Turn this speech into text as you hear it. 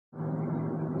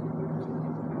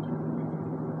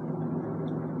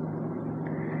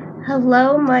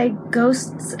Hello, my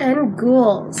ghosts and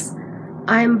ghouls.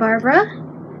 I'm Barbara,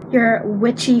 your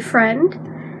witchy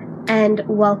friend, and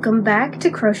welcome back to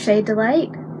Crochet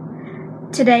Delight.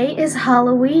 Today is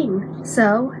Halloween,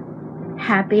 so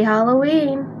happy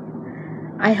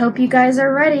Halloween! I hope you guys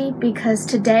are ready because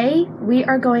today we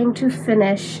are going to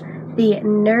finish the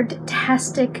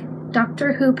nerdtastic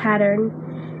Doctor Who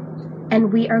pattern,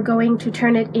 and we are going to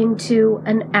turn it into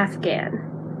an Afghan.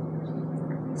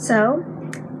 So,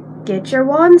 get your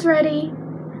wands ready,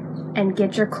 and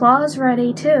get your claws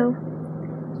ready too.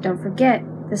 Don't forget,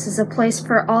 this is a place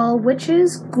for all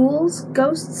witches, ghouls,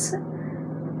 ghosts,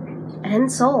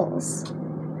 and souls.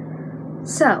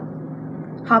 So,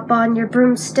 hop on your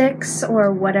broomsticks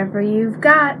or whatever you've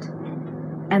got,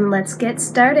 and let's get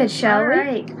started, shall we?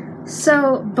 Alright,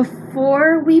 so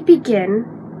before we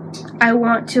begin, I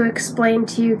want to explain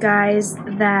to you guys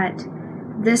that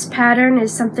this pattern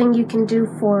is something you can do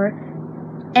for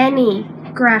any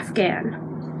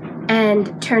Grafgan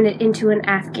and turn it into an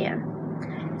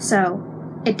Afghan. So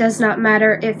it does not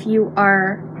matter if you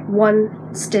are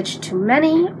one stitch too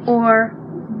many or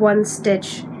one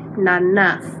stitch not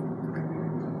enough.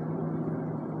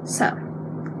 So,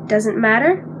 doesn't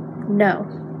matter? No.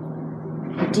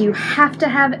 Do you have to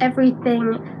have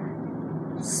everything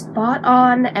spot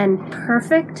on and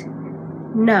perfect?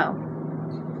 No.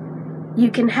 You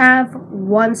can have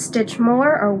one stitch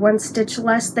more or one stitch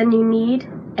less than you need,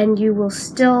 and you will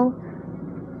still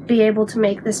be able to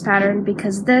make this pattern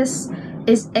because this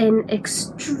is an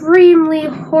extremely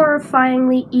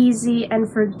horrifyingly easy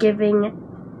and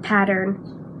forgiving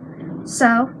pattern.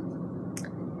 So,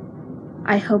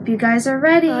 I hope you guys are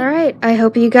ready. Alright, I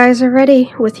hope you guys are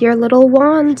ready with your little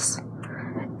wands.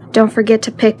 Don't forget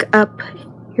to pick up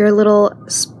your little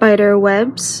spider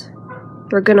webs.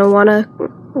 You're gonna want to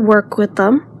work with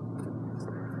them.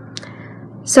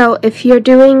 So if you're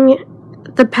doing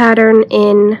the pattern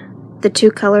in the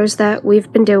two colors that we've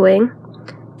been doing,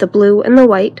 the blue and the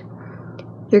white,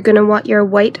 you're going to want your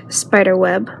white spider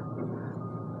web.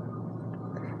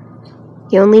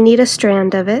 You only need a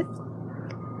strand of it.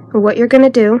 And what you're going to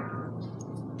do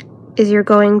is you're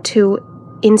going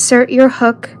to insert your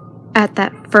hook at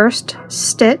that first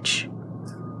stitch.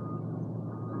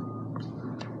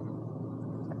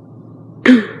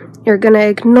 You're going to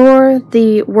ignore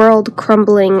the world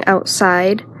crumbling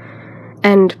outside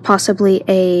and possibly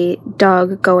a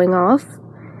dog going off,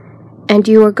 and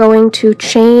you are going to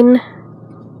chain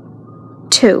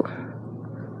 2.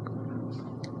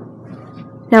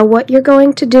 Now what you're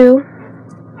going to do,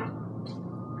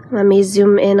 let me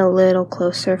zoom in a little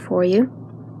closer for you.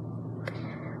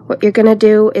 What you're going to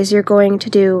do is you're going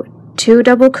to do 2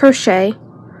 double crochet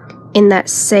in that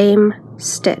same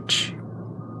stitch.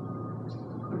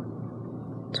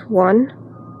 1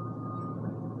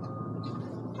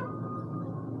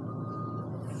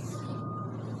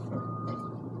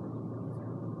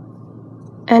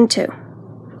 and 2,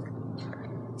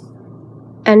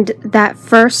 and that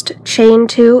first chain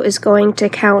 2 is going to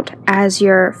count as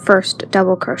your first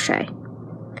double crochet.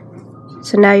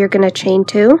 So now you're going to chain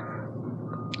 2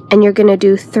 and you're going to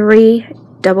do 3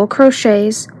 double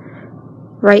crochets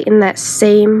right in that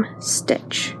same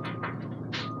stitch.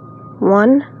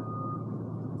 1,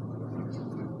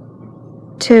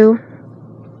 2,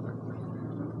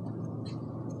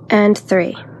 and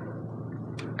 3.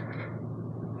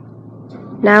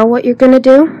 Now what you're going to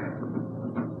do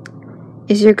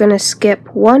is you're going to skip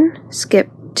 1,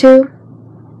 skip 2,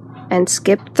 and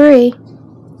skip 3,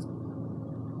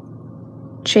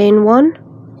 chain 1,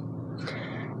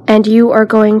 and you are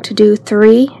going to do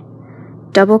 3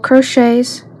 double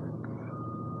crochets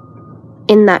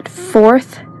in that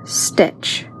 4th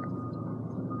stitch.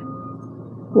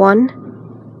 1,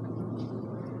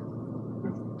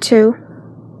 2,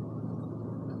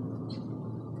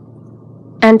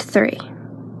 and 3.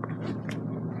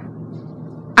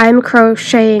 I'm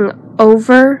crocheting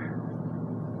over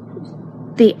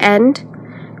the end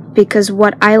because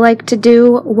what I like to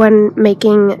do when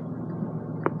making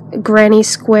granny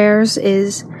squares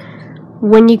is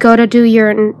when you go to do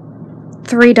your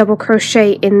 3 double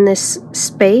crochet in this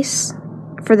space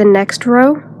for the next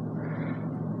row,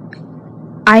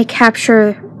 I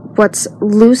capture what's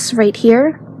loose right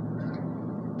here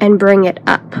and bring it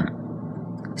up.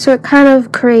 So it kind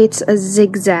of creates a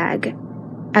zigzag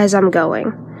as I'm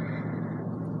going.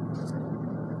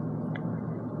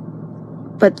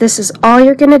 But this is all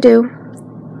you're going to do.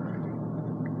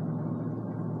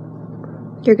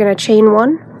 You're going to chain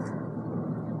 1.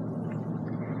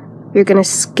 You're going to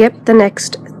skip the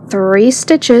next 3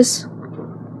 stitches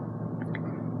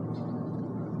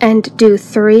and do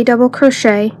 3 double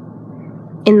crochet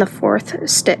in the 4th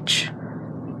stitch.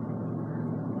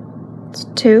 It's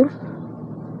 2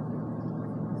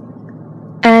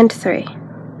 and 3.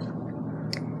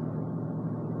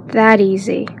 That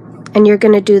easy. And you're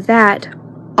going to do that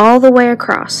all the way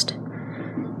across.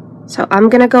 So I'm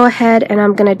going to go ahead and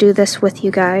I'm going to do this with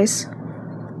you guys.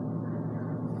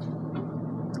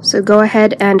 So go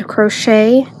ahead and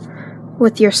crochet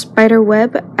with your spider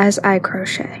web as I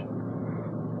crochet.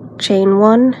 Chain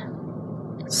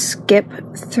 1, skip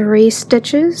 3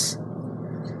 stitches,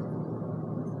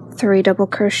 3 double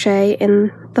crochet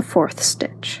in the 4th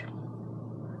stitch.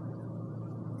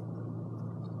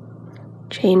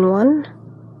 Chain 1,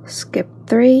 skip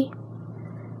 3,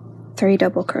 3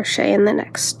 double crochet in the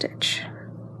next stitch.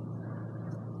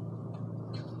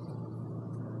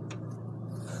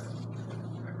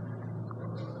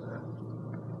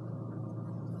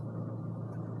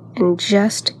 And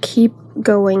just keep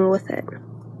going with it.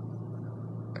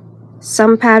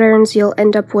 Some patterns you'll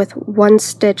end up with 1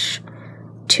 stitch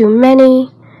too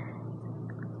many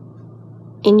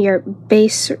in your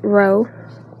base row,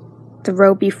 the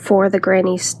row before the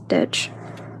granny stitch.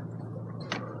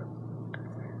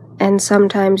 And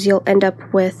sometimes you'll end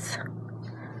up with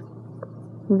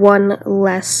 1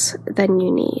 less than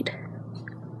you need.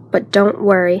 But don't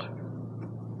worry.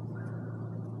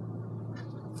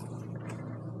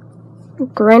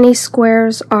 Granny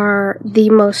squares are the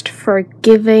most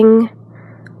forgiving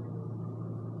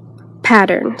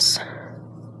patterns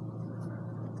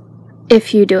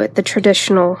if you do it the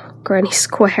traditional granny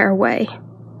square way.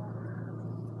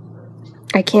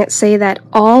 I can't say that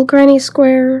all granny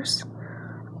squares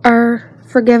are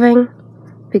forgiving,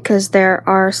 because there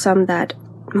are some that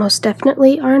most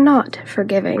definitely are not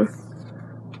forgiving.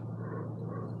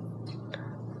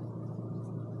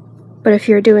 But if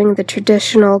you're doing the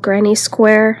traditional granny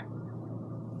square,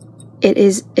 it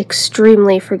is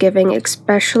extremely forgiving,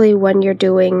 especially when you're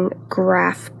doing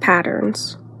graph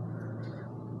patterns.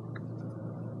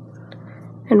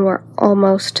 And we're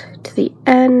almost to the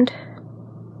end.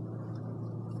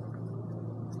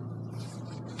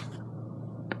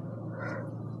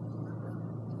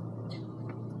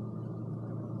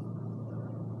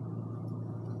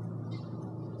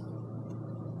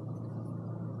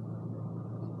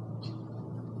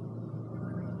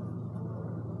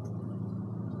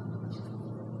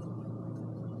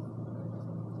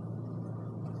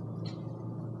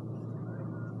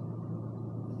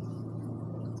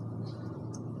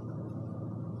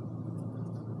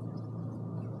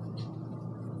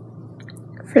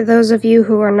 For those of you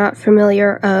who are not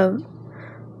familiar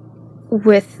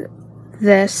with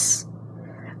this,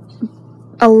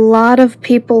 a lot of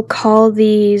people call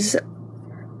these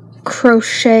double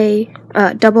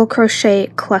crochet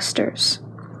clusters.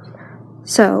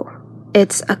 So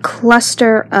it's a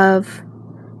cluster of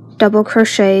double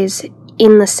crochets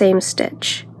in the same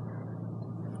stitch.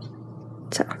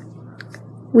 So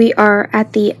we are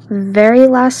at the very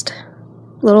last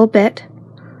little bit,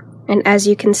 and as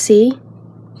you can see,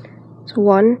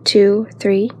 1, 2,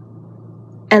 3,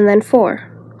 and then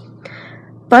 4.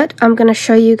 But I'm going to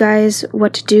show you guys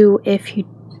what to do if you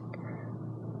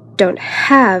don't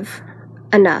have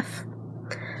enough.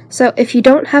 So if you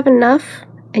don't have enough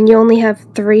and you only have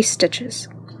 3 stitches,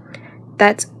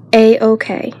 that's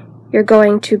a-okay. You're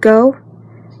going to go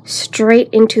straight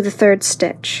into the 3rd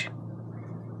stitch,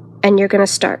 and you're going to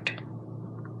start.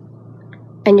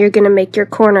 And you're going to make your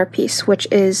corner piece, which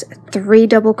is 3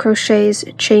 double crochets,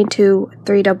 chain 2,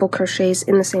 3 double crochets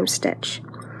in the same stitch.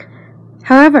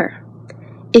 However,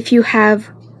 if you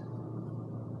have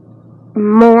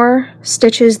more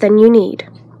stitches than you need,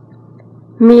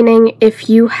 meaning if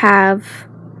you have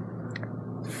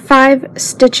 5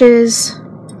 stitches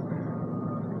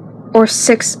or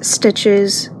 6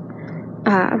 stitches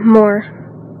more,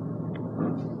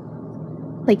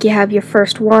 like you have your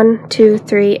first 1, 2,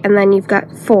 3, and then you've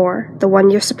got 4, the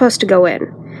one you're supposed to go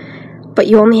in, but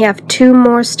you only have 2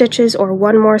 more stitches or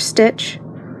 1 more stitch,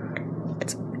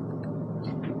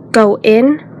 go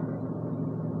in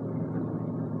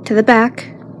to the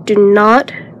back, do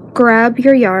not grab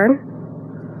your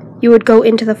yarn, you would go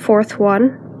into the 4th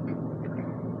one,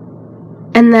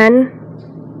 and then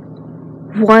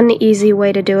one easy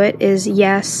way to do it is,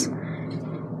 yes,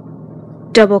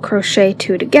 double crochet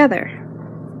 2 together.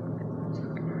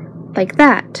 Like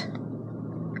that.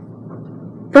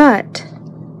 But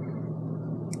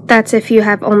that's if you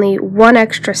have only 1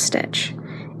 extra stitch.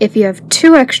 If you have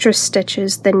 2 extra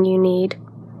stitches than you need,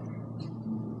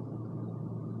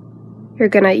 you're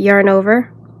gonna yarn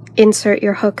over, insert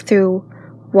your hook through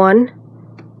 1,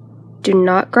 do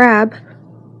not grab,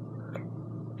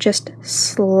 just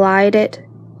slide it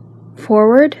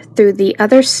forward through the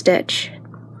other stitch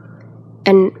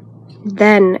and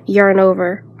then yarn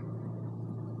over,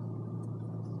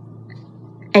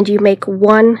 and you make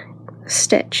one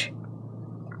stitch.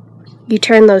 You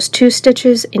turn those 2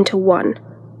 stitches into 1.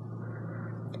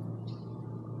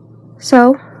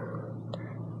 So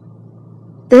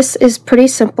this is pretty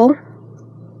simple.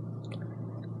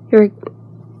 You're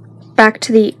back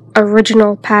to the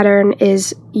original pattern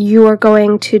is you are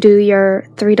going to do your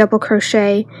 3 double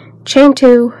crochet, chain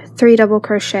 2, 3 double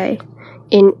crochet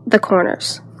in the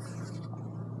corners.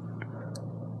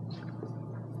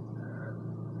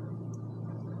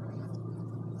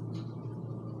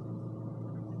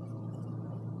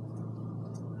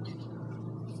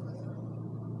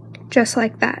 Just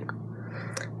like that.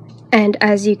 And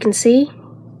as you can see,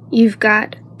 you've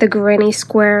got the granny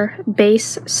square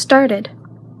base started.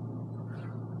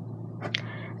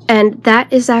 And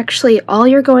that is actually all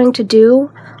you're going to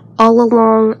do all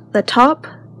along the top,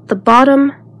 the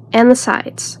bottom, and the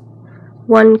sides.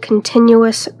 One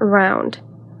continuous round.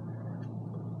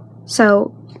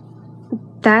 So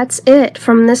that's it.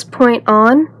 From this point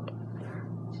on,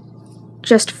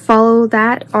 just follow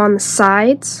that on the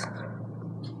sides.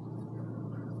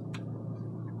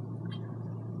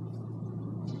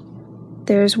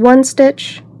 There's 1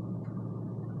 stitch,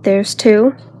 there's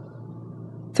 2,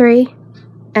 3,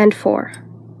 and 4.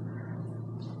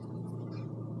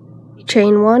 You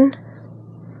chain 1,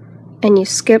 and you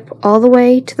skip all the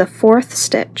way to the 4th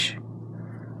stitch.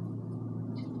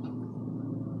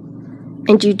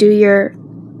 And you do your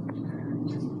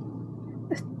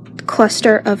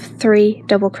cluster of 3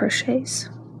 double crochets.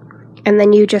 And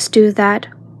then you just do that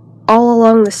all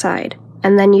along the side.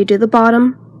 And then you do the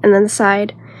bottom, and then the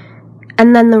side,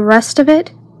 and then the rest of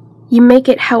it, you make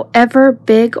it however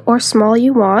big or small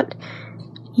you want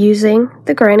using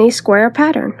the granny square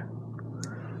pattern.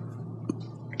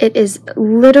 It is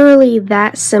literally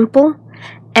that simple,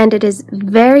 and it is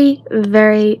very,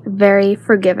 very, very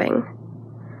forgiving.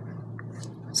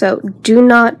 So do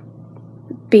not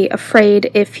be afraid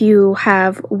if you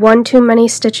have one too many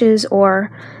stitches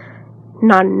or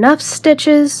not enough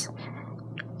stitches.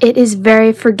 It is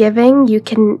very forgiving. You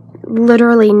can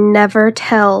literally never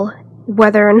tell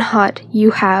whether or not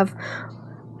you have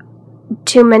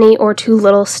too many or too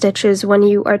little stitches when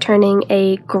you are turning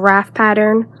a graph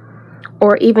pattern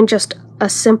or even just a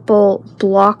simple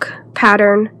block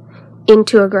pattern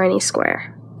into a granny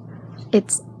square.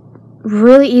 It's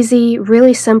really easy,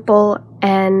 really simple,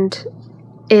 and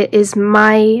it is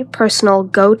my personal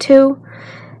go-to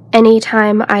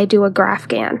anytime I do a graph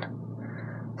gan.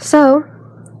 So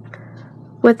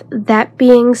with that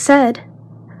being said,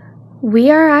 we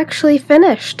are actually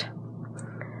finished.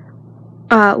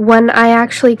 When I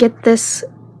actually get this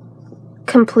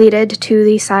completed to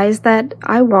the size that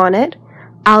I want it,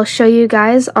 I'll show you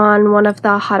guys on one of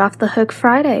the Hot Off the Hook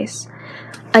Fridays.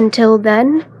 Until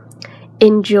then,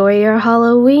 enjoy your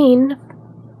Halloween,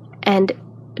 and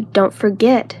don't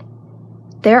forget,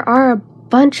 there are a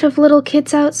bunch of little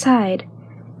kids outside.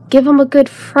 Give them a good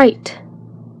fright.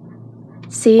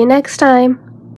 See you next time.